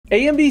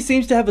AMD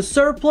seems to have a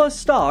surplus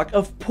stock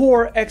of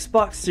poor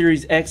Xbox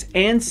Series X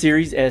and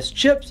Series S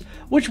chips,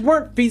 which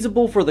weren't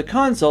feasible for the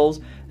consoles,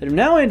 that have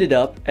now ended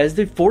up as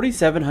the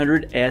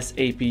 4700S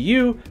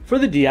APU for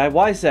the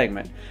DIY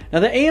segment. Now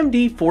the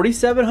AMD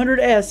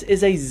 4700S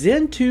is a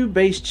Zen 2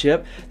 based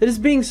chip that is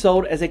being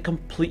sold as a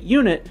complete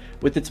unit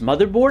with its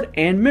motherboard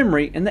and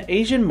memory in the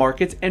Asian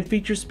markets and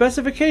features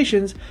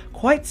specifications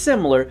quite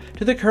similar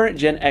to the current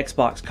gen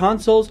Xbox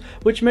consoles,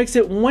 which makes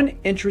it one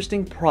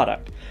interesting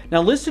product.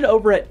 Now listed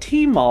over at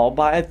Tmall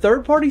by a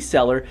third-party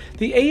seller,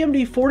 the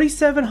AMD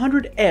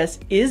 4700S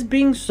is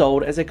being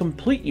sold as a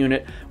complete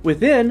unit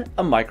within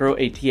a micro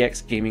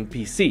ATX gaming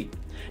PC.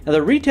 Now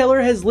the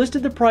retailer has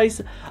listed the price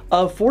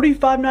of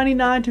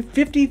 $45.99 to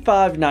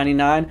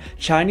 $55.99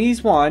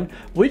 Chinese yuan,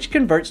 which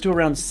converts to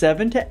around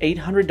 $700 to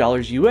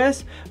 $800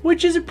 US,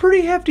 which is a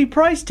pretty hefty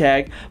price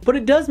tag, but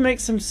it does make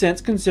some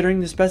sense considering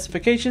the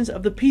specifications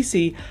of the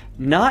PC,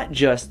 not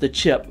just the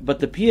chip, but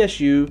the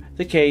PSU,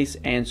 the case,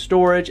 and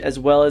storage, as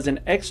well as an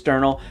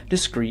external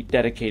discrete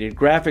dedicated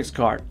graphics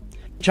card.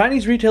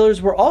 Chinese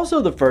retailers were also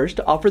the first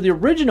to offer the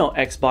original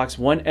Xbox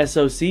One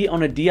SoC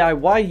on a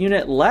DIY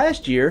unit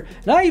last year,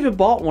 and I even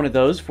bought one of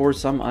those for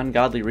some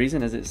ungodly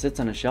reason as it sits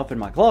on a shelf in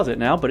my closet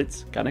now, but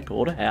it's kind of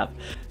cool to have.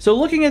 So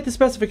looking at the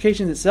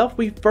specifications itself,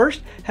 we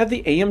first have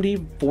the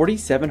AMD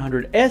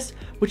 4700S,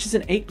 which is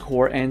an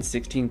 8-core and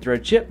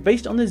 16-thread chip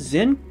based on the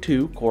Zen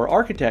 2 core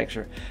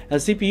architecture. Now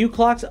the CPU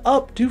clocks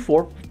up to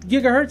 4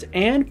 GHz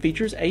and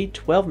features a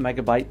 12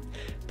 MB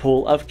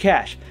pool of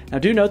cache. Now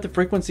do note the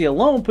frequency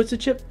alone puts the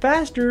chip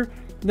faster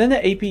than the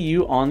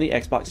APU on the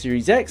Xbox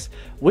Series X,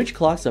 which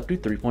clocks up to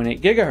 3.8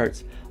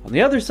 GHz. On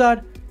the other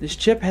side, this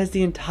chip has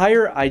the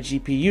entire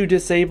iGPU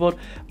disabled,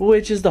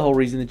 which is the whole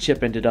reason the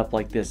chip ended up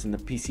like this in the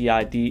PC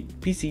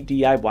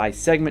DIY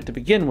segment to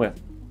begin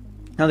with.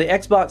 Now the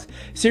Xbox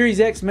Series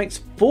X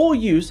makes full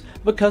use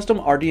of a custom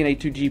RDNA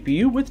 2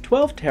 GPU with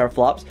 12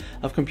 teraflops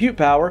of compute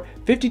power,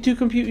 52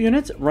 compute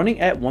units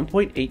running at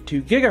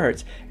 1.82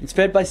 GHz. It's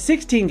fed by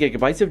 16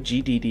 GB of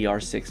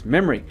GDDR6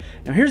 memory.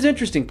 Now here's the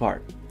interesting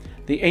part.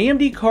 The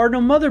AMD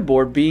Cardinal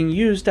motherboard being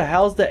used to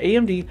house the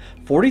AMD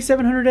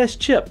 4700S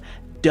chip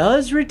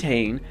does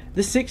retain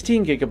the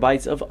 16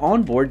 GB of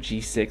onboard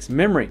G6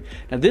 memory.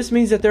 Now this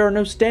means that there are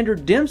no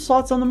standard DIMM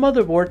slots on the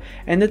motherboard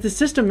and that the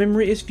system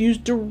memory is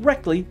fused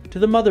directly to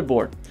the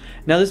motherboard.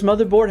 Now this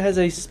motherboard has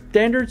a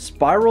standard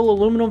spiral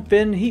aluminum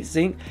fin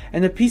heatsink,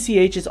 and the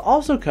PCH is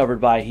also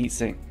covered by a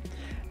heatsink.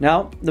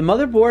 Now, the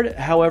motherboard,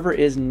 however,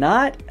 is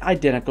not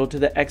identical to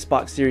the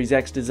Xbox Series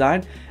X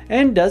design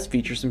and does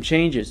feature some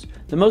changes.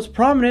 The most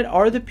prominent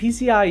are the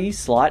PCIe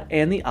slot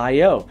and the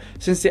I/O.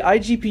 Since the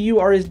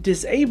iGPU is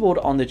disabled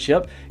on the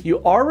chip,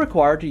 you are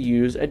required to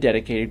use a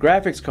dedicated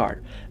graphics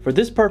card. For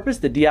this purpose,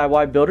 the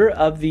DIY builder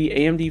of the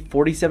AMD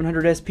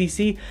 4700S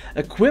PC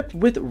equipped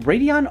with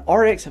Radeon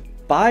RX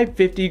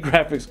 550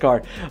 graphics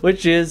card,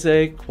 which is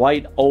a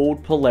quite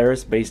old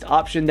Polaris based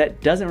option that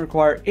doesn't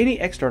require any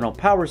external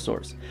power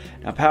source.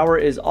 Now power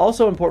is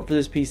also important for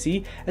this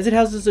PC as it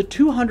houses a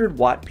 200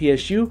 watt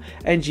PSU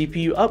and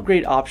GPU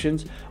upgrade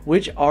options,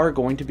 which are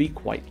going to be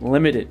quite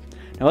limited.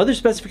 Now other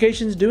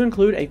specifications do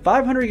include a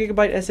 500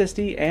 GB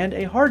SSD and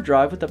a hard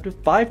drive with up to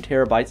 5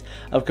 TB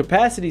of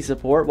capacity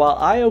support, while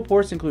I/O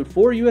ports include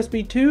 4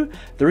 USB 2,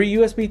 3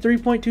 USB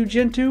 3.2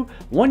 Gen 2,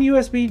 1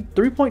 USB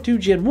 3.2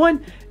 Gen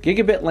 1,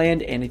 gigabit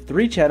LAN, and a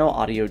 3-channel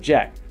audio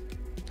jack.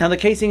 Now the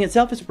casing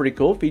itself is pretty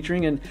cool,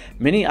 featuring a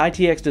mini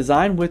ITX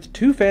design with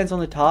 2 fans on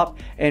the top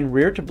and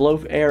rear to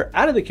blow air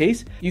out of the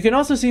case. You can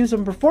also see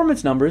some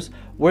performance numbers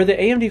where the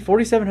AMD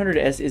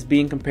 4700S is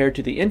being compared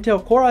to the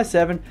Intel Core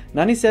i7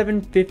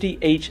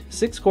 9750H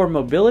 6-core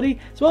mobility,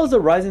 as well as the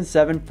Ryzen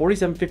 7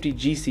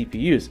 4750G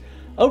CPUs.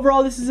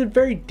 Overall, this is a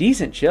very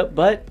decent chip,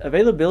 but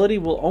availability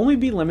will only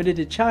be limited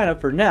to China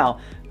for now,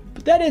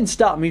 but that didn't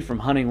stop me from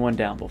hunting one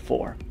down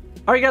before.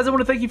 Alright guys, I want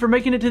to thank you for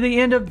making it to the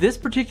end of this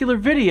particular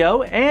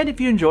video, and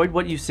if you enjoyed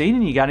what you've seen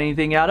and you got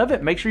anything out of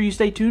it, make sure you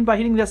stay tuned by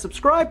hitting that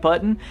subscribe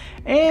button,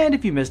 and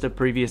if you missed a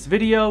previous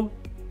video,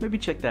 maybe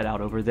check that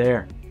out over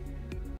there.